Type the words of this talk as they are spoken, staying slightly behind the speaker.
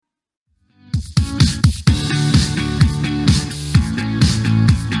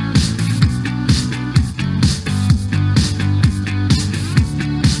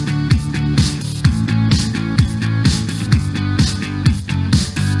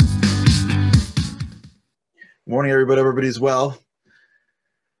Morning, everybody. Everybody's well.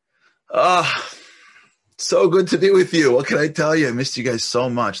 So good to be with you. What can I tell you? I missed you guys so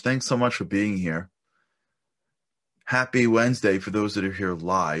much. Thanks so much for being here. Happy Wednesday for those that are here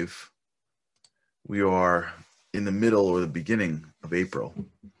live. We are in the middle or the beginning of April.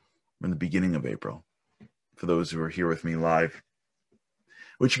 We're in the beginning of April for those who are here with me live.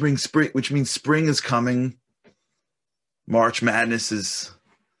 Which means spring is coming. March Madness is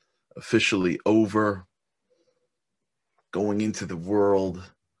officially over. Going into the world.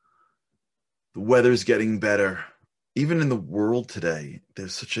 The weather's getting better. Even in the world today,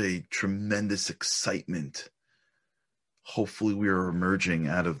 there's such a tremendous excitement. Hopefully we are emerging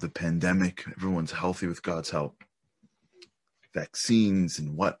out of the pandemic. Everyone's healthy with God's help. Vaccines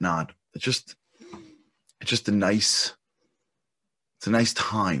and whatnot. It's just a nice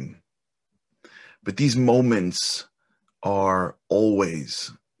time. But these moments are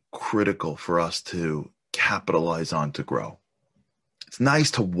always critical for us to capitalize on to grow. It's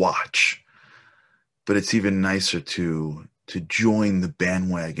nice to watch, but it's even nicer to join the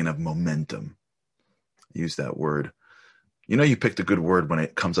bandwagon of momentum. Use that word. You know, you picked a good word when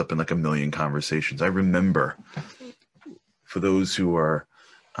it comes up in like a million conversations. I remember, for those who are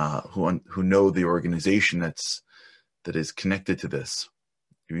who know the organization that is connected to this,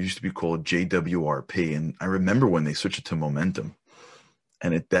 it used to be called JWRP, and I remember when they switched it to momentum,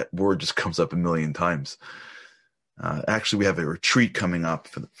 and that word just comes up a million times. Actually, we have a retreat coming up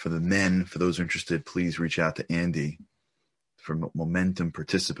for the men. For those interested, please reach out to Andy for Momentum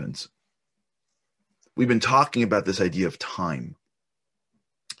participants. We've been talking about this idea of time,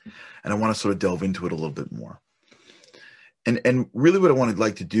 and I want to sort of delve into it a little bit more. And really what I would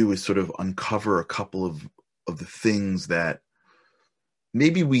like to do is sort of uncover a couple of the things that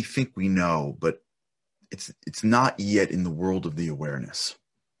maybe we think we know, but it's not yet in the world of the awareness.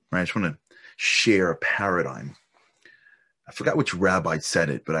 Right? I just want to share a paradigm. I forgot which rabbi said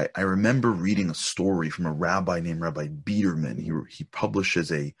it, but I remember reading a story from a rabbi named Rabbi Biederman. He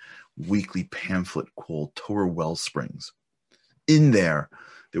publishes a weekly pamphlet called Torah Wellsprings. In there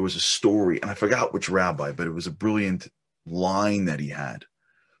was a story, and I forgot which rabbi, but it was a brilliant line that he had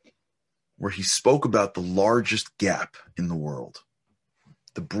where he spoke about the largest gap in the world,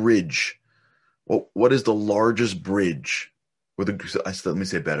 the bridge. Well, what is the largest bridge? Let me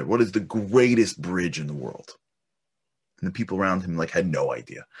say it better. What is the greatest bridge in the world? And the people around him had no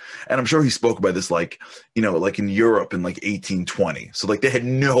idea. And I'm sure he spoke about this like in Europe in 1820. So they had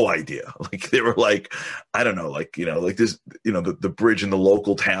no idea. They were I don't know, this, the bridge in the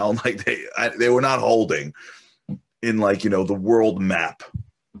local town, they were not holding in the world map.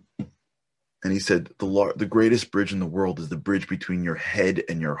 And he said, the greatest bridge in the world is the bridge between your head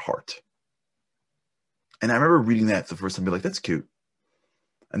and your heart. And I remember reading that the first time, be like, that's cute.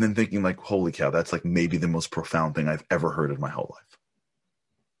 And then thinking holy cow, that's maybe the most profound thing I've ever heard in my whole life.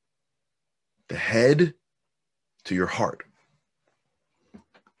 The head to your heart.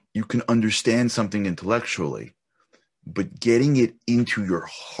 You can understand something intellectually, but getting it into your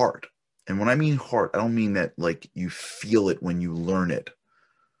heart. And when I mean heart, I don't mean that you feel it when you learn it.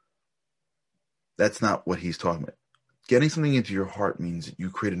 That's not what he's talking about. Getting something into your heart means that you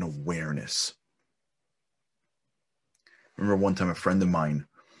create an awareness. I remember one time a friend of mine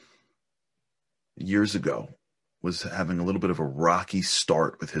years ago was having a little bit of a rocky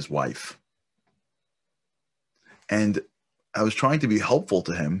start with his wife. And I was trying to be helpful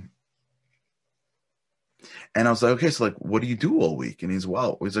to him. And I was like, okay, so what do you do all week? And he's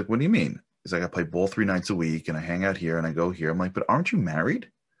like, what do you mean? He's like, I play ball 3 nights a week and I hang out here and I go here. I'm like, but aren't you married?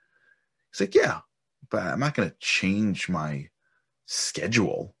 He's like, yeah, but I'm not going to change my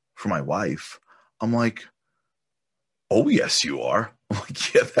schedule for my wife. I'm like, oh, yes, you are. I'm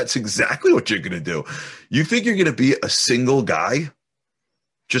like, yeah, that's exactly what you're going to do. You think you're going to be a single guy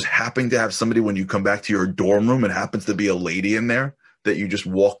just happening to have somebody when you come back to your dorm room and happens to be a lady in there that you just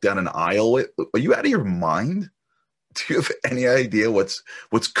walk down an aisle with? Are you out of your mind? Do you have any idea what's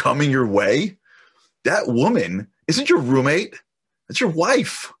coming your way? That woman isn't your roommate. That's your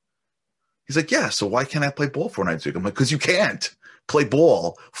wife. He's like, yeah, so why can't I play ball 4 nights a week? I'm like, because you can't play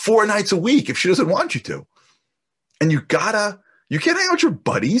ball 4 nights a week if she doesn't want you to. And you can't hang out with your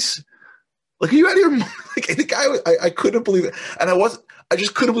buddies. Are you out of your mind? The guy, I couldn't believe it. And I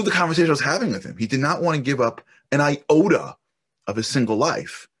just couldn't believe the conversation I was having with him. He did not want to give up an iota of his single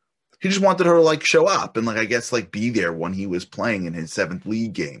life. He just wanted her to show up and I guess be there when he was playing in his 7th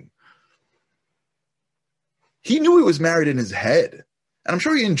league game. He knew he was married in his head. And I'm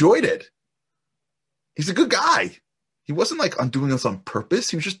sure he enjoyed it. He's a good guy. He wasn't doing this on purpose.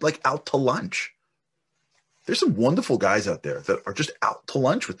 He was just out to lunch. There's some wonderful guys out there that are just out to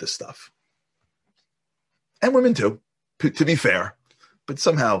lunch with this stuff. and women too, to be fair, but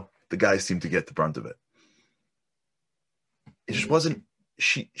somehow the guys seem to get the brunt of it. It just wasn't,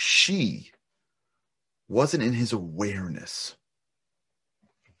 she wasn't in his awareness.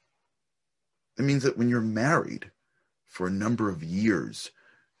 It means that when you're married for a number of years,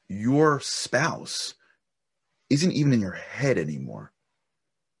 your spouse isn't even in your head anymore.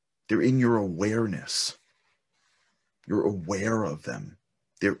 They're in your awareness. You're aware of them.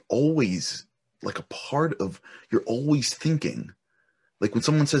 They're always like a part of, you're always thinking. Like when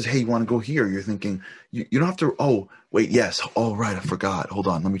someone says, hey, you want to go here? You're thinking, you don't have to, oh, wait, yes. Oh, right, I forgot. Hold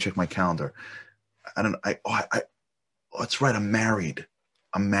on, let me check my calendar. That's right, I'm married.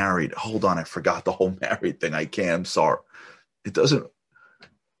 Hold on, I forgot the whole married thing. I'm sorry.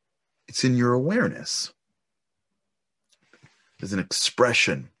 It's in your awareness. There's an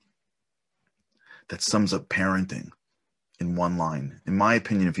expression that sums up parenting in one line. In my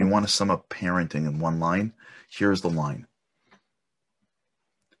opinion, if you want to sum up parenting in one line, here's the line.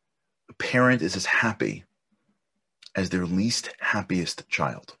 A parent is as happy as their least happiest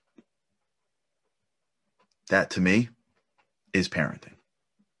child. That, to me, is parenting.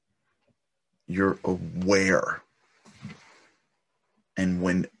 You're aware. And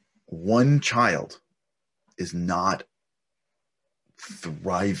when one child is not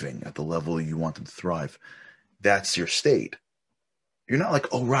thriving at the level you want them to thrive, that's your state. You're not like,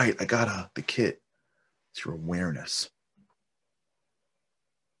 oh, right, I got the kid. It's your awareness.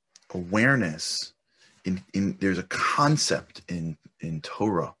 Awareness, there's a concept in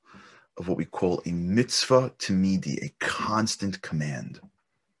Torah of what we call a mitzvah tamidi, a constant command.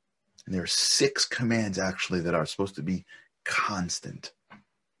 And there are 6 commands actually that are supposed to be constant.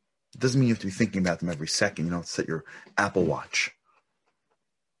 It doesn't mean you have to be thinking about them every second. You don't have to set your Apple Watch.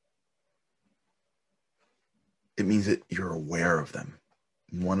 It means that you're aware of them.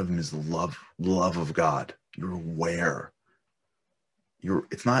 One of them is the love of God. You're aware. You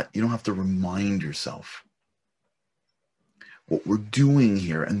don't have to remind yourself. What we're doing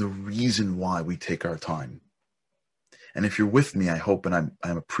here and the reason why we take our time. And if you're with me, I hope, and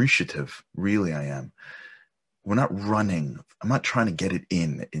I'm appreciative, really I am. We're not running. I'm not trying to get it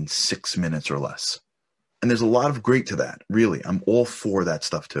in 6 minutes or less. And there's a lot of great to that, really. I'm all for that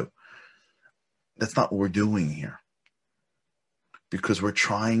stuff too. That's not what we're doing here. Because we're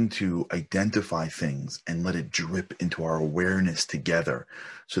trying to identify things and let it drip into our awareness together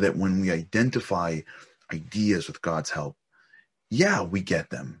so that when we identify ideas with God's help, yeah, we get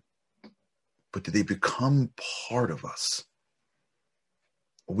them. But do they become part of us?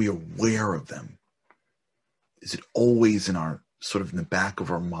 Are we aware of them? Is it always in the back of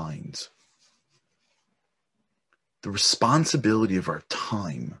our minds? The responsibility of our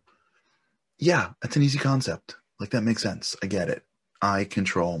time. Yeah, that's an easy concept. Like, that makes sense. I get it. I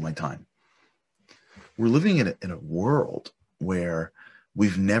control my time. We're living in a world where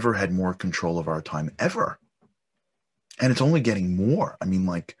we've never had more control of our time ever. And it's only getting more. I mean,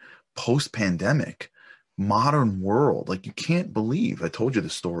 like, post-pandemic, modern world, like, you can't believe. I told you the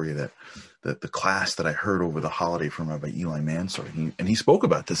story that the class that I heard over the holiday from Rabbi Eli Mansour, and he spoke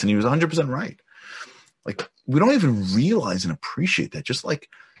about this, and he was 100% right. Like, we don't even realize and appreciate that. Just like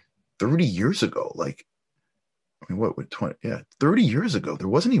 30 years ago, 30 years ago, there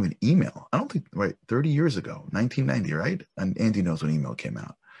wasn't even email. I don't think, right, 30 years ago, 1990, right? And Andy knows when email came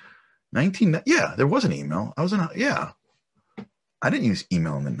out. There was an email. I didn't use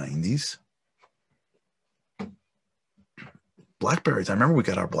email in the 90s. Blackberries. I remember we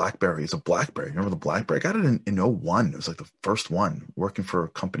got our Blackberry. It's a Blackberry. Remember the Blackberry? I got it in 01. It was like the first one, working for a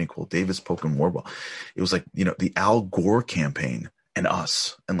company called Davis Polk and Wardwell. It was like, the Al Gore campaign and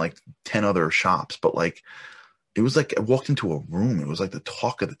us and like 10 other shops. But like, it was like I walked into a room. It was like the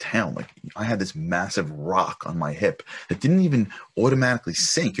talk of the town. Like, I had this massive rock on my hip that didn't even automatically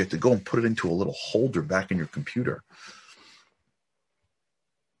sync. You had to go and put it into a little holder back in your computer.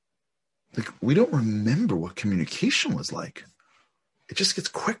 Like, we don't remember what communication was like. It just gets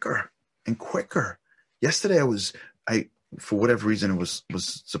quicker and quicker. Yesterday I for whatever reason, was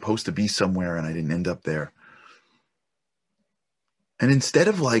supposed to be somewhere and I didn't end up there. And instead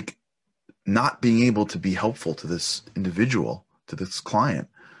of like not being able to be helpful to this individual, to this client,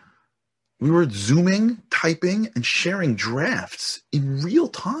 we were Zooming, typing, and sharing drafts in real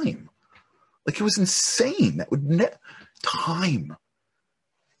time. Like, it was insane. That would time.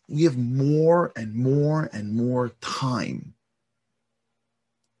 We have more and more and more time.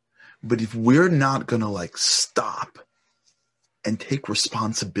 But if we're not going to like stop and take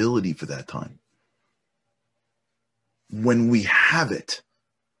responsibility for that time, when we have it,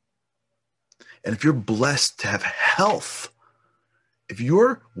 and if you're blessed to have health, If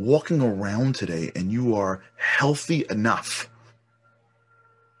you're walking around today and you are healthy enough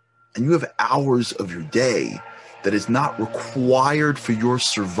and you have hours of your day that is not required for your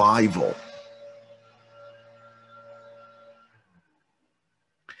survival,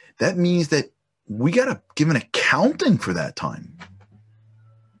 that means that we got to give an accounting for that time.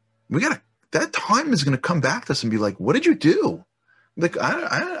 That time is going to come back to us and be like, what did you do? Like,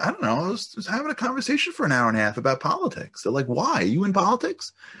 I don't know. I was just having a conversation for an hour and a half about politics. They're like, why? Are you in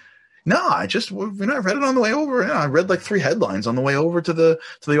politics? No, I read it on the way over. I read like 3 headlines on the way over to the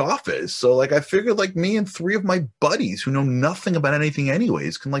office. So like, I figured like me and 3 of my buddies who know nothing about anything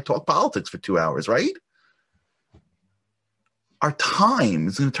anyways can like talk politics for 2 hours, right? Our time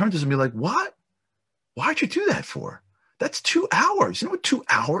is going to turn to us and be like, what? Why'd you do that for? That's 2 hours. You know what 2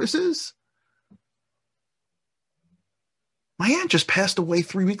 hours is? My aunt just passed away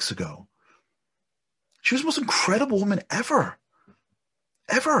 3 weeks ago. She was the most incredible woman ever.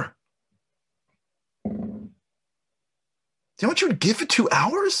 Ever. Do you know what you would give for 2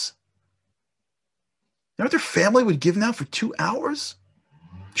 hours? You know what their family would give now for 2 hours?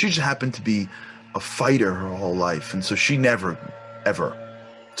 She just happened to be a fighter her whole life, and so she never, ever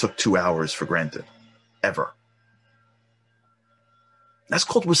took 2 hours for granted. Ever. That's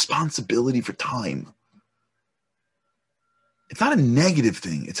called responsibility for time. It's not a negative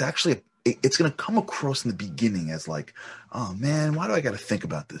thing. It's actually, it's going to come across in the beginning as like, oh man, why do I got to think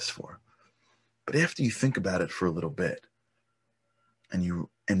about this for? But after you think about it for a little bit,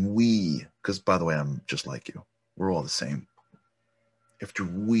 because by the way, I'm just like you. We're all the same. After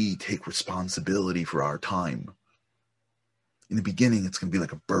we take responsibility for our time, in the beginning, it's going to be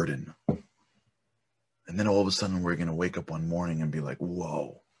like a burden. And then all of a sudden, we're going to wake up one morning and be like,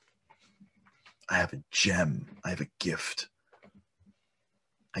 whoa, I have a gem. I have a gift.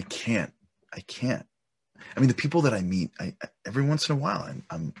 I can't. I mean, the people that I meet, every once in a while,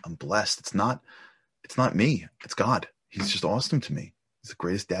 I'm blessed. It's not me. It's God. He's just awesome to me. He's the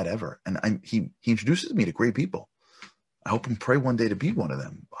greatest dad ever. And he introduces me to great people. I hope and pray one day to be one of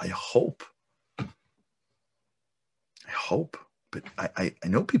them. I hope. But I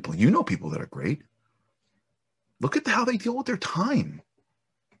know people. You know people that are great. Look at how they deal with their time.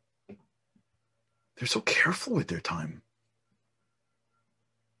 They're so careful with their time.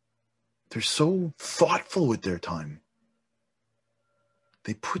 They're so thoughtful with their time.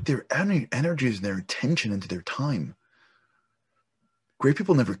 They put their energies and their attention into their time. Great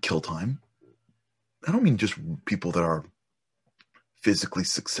people never kill time. I don't mean just people that are physically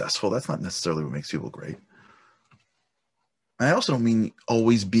successful. That's not necessarily what makes people great. And I also don't mean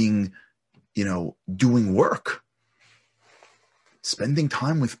always being, doing work. Spending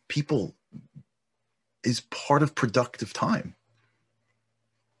time with people is part of productive time.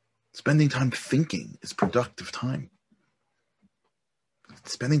 Spending time thinking is productive time.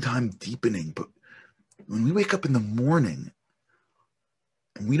 Spending time deepening. But when we wake up in the morning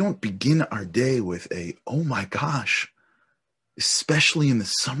and we don't begin our day with oh my gosh, especially in the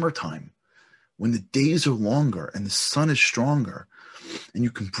summertime, when the days are longer and the sun is stronger and you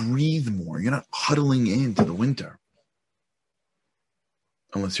can breathe more, you're not huddling into the winter.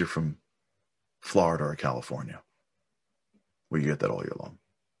 Unless you're from Florida or California, where you get that all year long.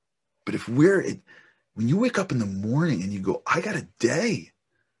 But when you wake up in the morning and you go, I got a day.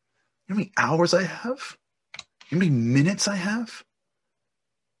 You know how many hours I have? You know how many minutes I have?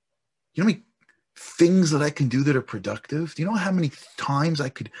 You know how many things that I can do that are productive? Do you know how many times I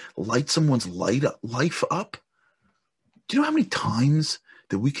could light someone's life up? Do you know how many times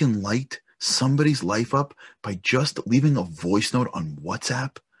that we can light somebody's life up by just leaving a voice note on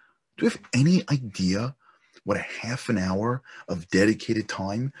WhatsApp? Do you have any idea what a half an hour of dedicated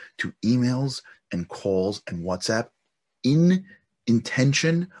time to emails and calls and WhatsApp in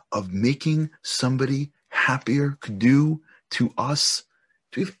intention of making somebody happier could do to us?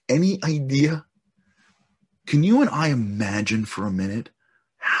 Do you have any idea? Can you and I imagine for a minute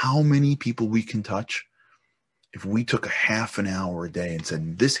how many people we can touch if we took a half an hour a day and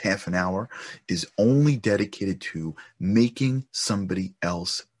said, this half an hour is only dedicated to making somebody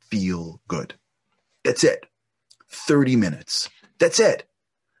else feel good? That's it. 30 minutes. That's it.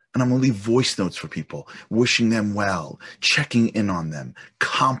 And I'm going to leave voice notes for people, wishing them well, checking in on them,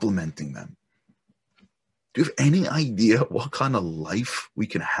 complimenting them. Do you have any idea what kind of life we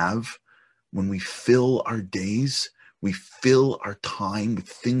can have when we fill our days, we fill our time with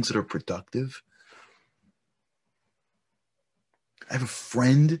things that are productive? I have a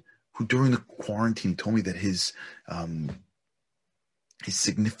friend who during the quarantine told me that his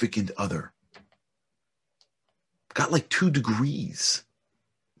significant other got like 2 degrees,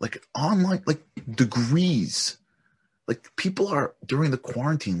 like online, like degrees, Like people are during the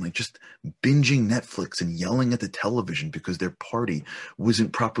quarantine, like just binging Netflix and yelling at the television because their party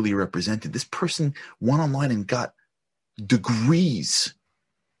wasn't properly represented. This person went online and got degrees.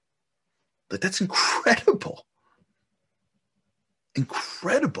 Like that's incredible.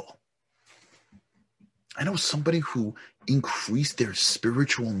 Incredible. I know somebody who increased their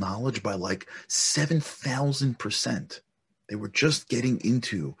spiritual knowledge by like 7,000%. They were just getting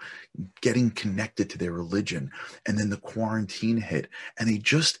connected to their religion. And then the quarantine hit and they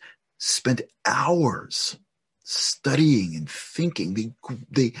just spent hours studying and thinking.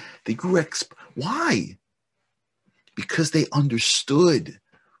 They grew why? Because they understood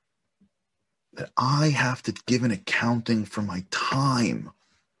that I have to give an accounting for my time.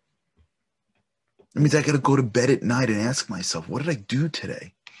 That means I got to go to bed at night and ask myself, what did I do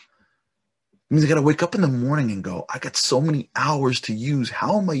today? It means I got to wake up in the morning and go, I got so many hours to use.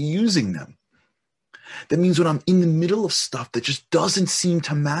 How am I using them? That means when I'm in the middle of stuff that just doesn't seem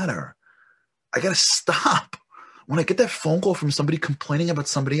to matter, I got to stop. When I get that phone call from somebody complaining about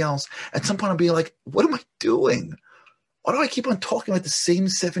somebody else, at some point I'll be like, what am I doing? Why do I keep on talking about the same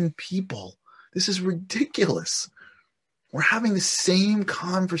 7 people? This is ridiculous. We're having the same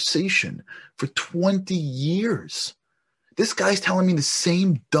conversation for 20 years. This guy's telling me the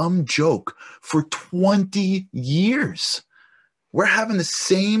same dumb joke for 20 years. We're having the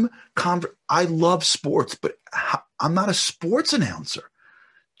same I love sports, but I'm not a sports announcer.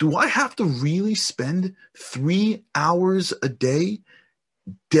 Do I have to really spend 3 hours a day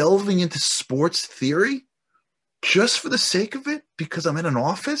delving into sports theory just for the sake of it? Because I'm in an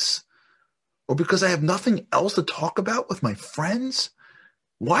office? Or because I have nothing else to talk about with my friends?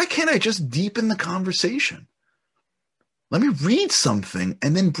 Why can't I just deepen the conversation? Let me read something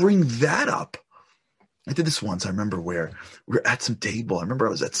and then bring that up. I did this once. I remember where we were at some table. I remember I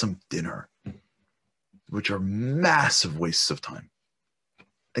was at some dinner, which are massive wastes of time.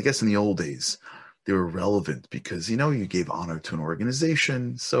 I guess in the old days, they were relevant because, you gave honor to an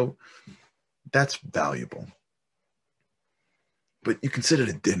organization. So that's valuable. But you can sit at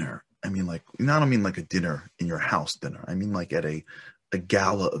a dinner. I mean, like a dinner in your house dinner. I mean, like at a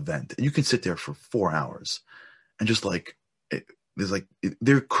gala event. You can sit there for 4 hours and just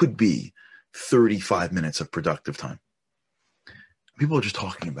there could be 35 minutes of productive time. People are just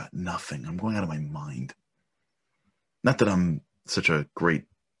talking about nothing. I'm going out of my mind. Not that I'm such a great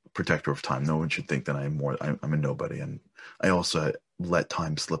protector of time. No one should think that I'm a nobody. And I also let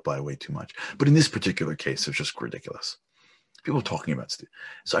time slip by way too much. But in this particular case, it's just ridiculous. People are talking about stuff.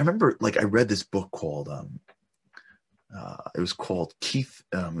 So I remember, I read this book called, it was called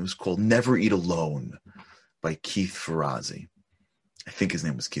Never Eat Alone by Keith Ferrazzi. I think his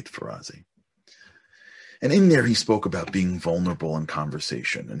name was Keith Ferrazzi. And in there, he spoke about being vulnerable in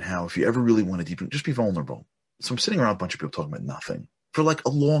conversation and how if you ever really want to deepen, just be vulnerable. So I'm sitting around a bunch of people talking about nothing for a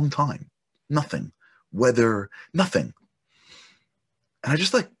long time. Nothing. Weather, nothing. And I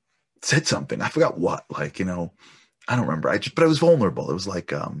just said something. I forgot what, I don't remember. But I was vulnerable. It was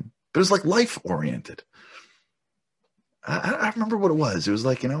life oriented. I remember what it was. It was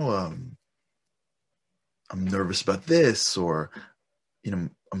I'm nervous about this, or,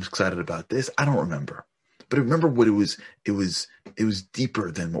 I'm excited about this. I don't remember, but I remember what it was. It was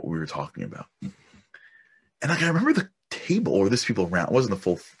deeper than what we were talking about. And I remember the table or this people around. It wasn't the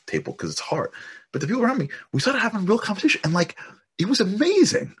full table because it's hard, but the people around me, we started having a real conversation, and it was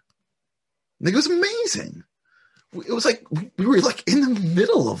amazing. It was amazing. It was we were in the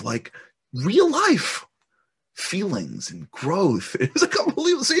middle of real life feelings and growth. It was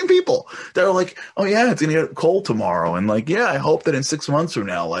unbelievable. The same people that are oh yeah, it's gonna get cold tomorrow, and yeah, I hope that in 6 months from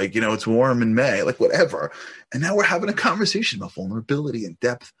now, it's warm in May, whatever. And now we're having a conversation about vulnerability and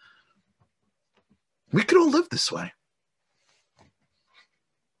depth. We could all live this way,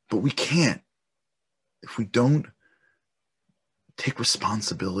 but we can't if we don't take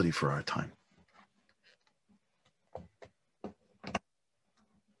responsibility for our time.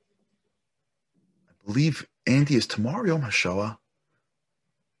 I believe, Andy, is tomorrow Yom HaShoah?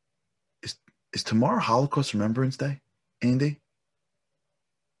 Is tomorrow Holocaust Remembrance Day, Andy?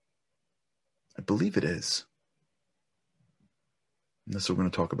 I believe it is. And that's what we're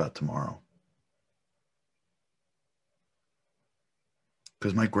going to talk about tomorrow.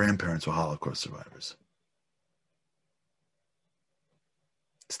 Because my grandparents were Holocaust survivors.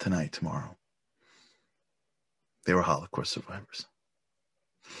 It's tonight, tomorrow. They were Holocaust survivors.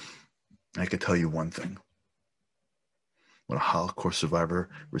 I can tell you one thing. What a Holocaust survivor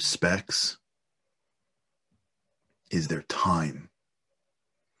respects is their time.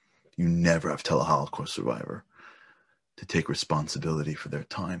 You never have to tell a Holocaust survivor to take responsibility for their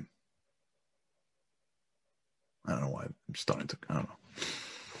time. I don't know why I'm starting to, I don't know.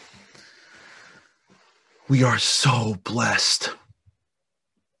 We are so blessed.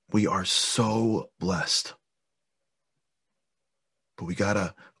 We are so blessed. But we got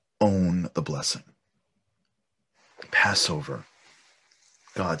to own the blessing. Passover.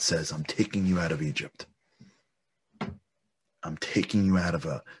 God says, I'm taking you out of Egypt. I'm taking you out of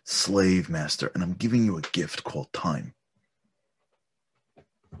a slave master, and I'm giving you a gift called time.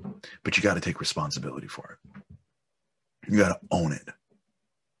 But you got to take responsibility for it. You got to own it.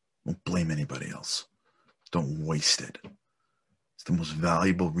 Don't blame anybody else. Don't waste it. It's the most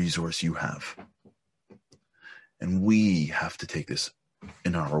valuable resource you have. And we have to take this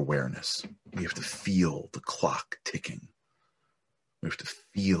in our awareness. We have to feel the clock ticking. We have to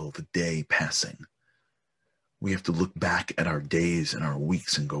feel the day passing. We have to look back at our days and our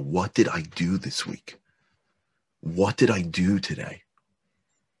weeks and go, what did I do this week? What did I do today?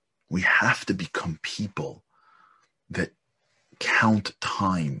 We have to become people that count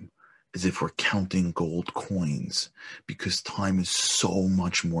time as if we're counting gold coins, because time is so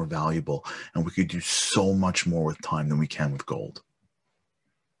much more valuable and we could do so much more with time than we can with gold.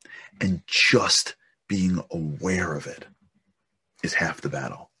 And just being aware of it is half the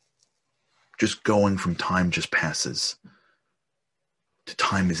battle. Just going from time just passes to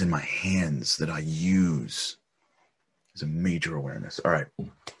time is in my hands that I use is a major awareness. All right.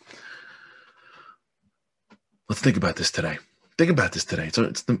 Let's think about this today. Think about this today.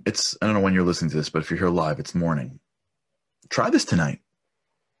 So it's I don't know when you're listening to this, but if you're here live, it's morning. Try this tonight.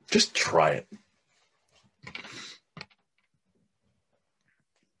 Just try it.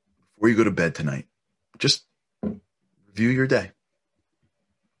 Before you go to bed tonight, just review your day.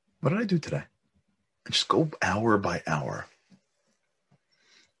 What did I do today? And just go hour by hour.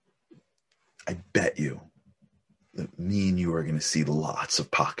 I bet you that me and you are going to see lots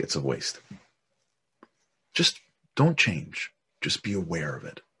of pockets of waste. Just don't change. Just be aware of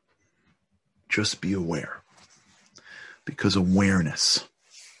it. Just be aware. Because awareness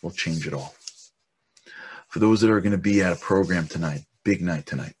will change it all. For those that are going to be at a program tonight, big night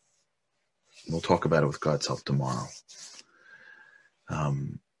tonight, we'll talk about it with God's help tomorrow.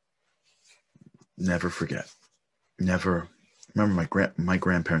 Never forget. Never. Remember my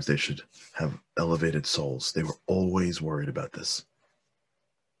grandparents, they should have elevated souls. They were always worried about this.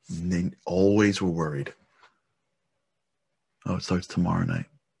 They always were worried. Oh, it starts tomorrow night.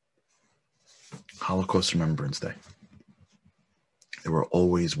 Holocaust Remembrance Day. They were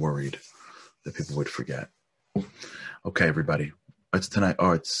always worried that people would forget. Okay, everybody. It's tonight.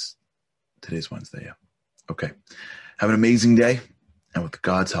 Oh, today's Wednesday, yeah. Okay. Have an amazing day. And with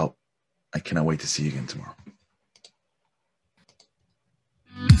God's help, I cannot wait to see you again tomorrow.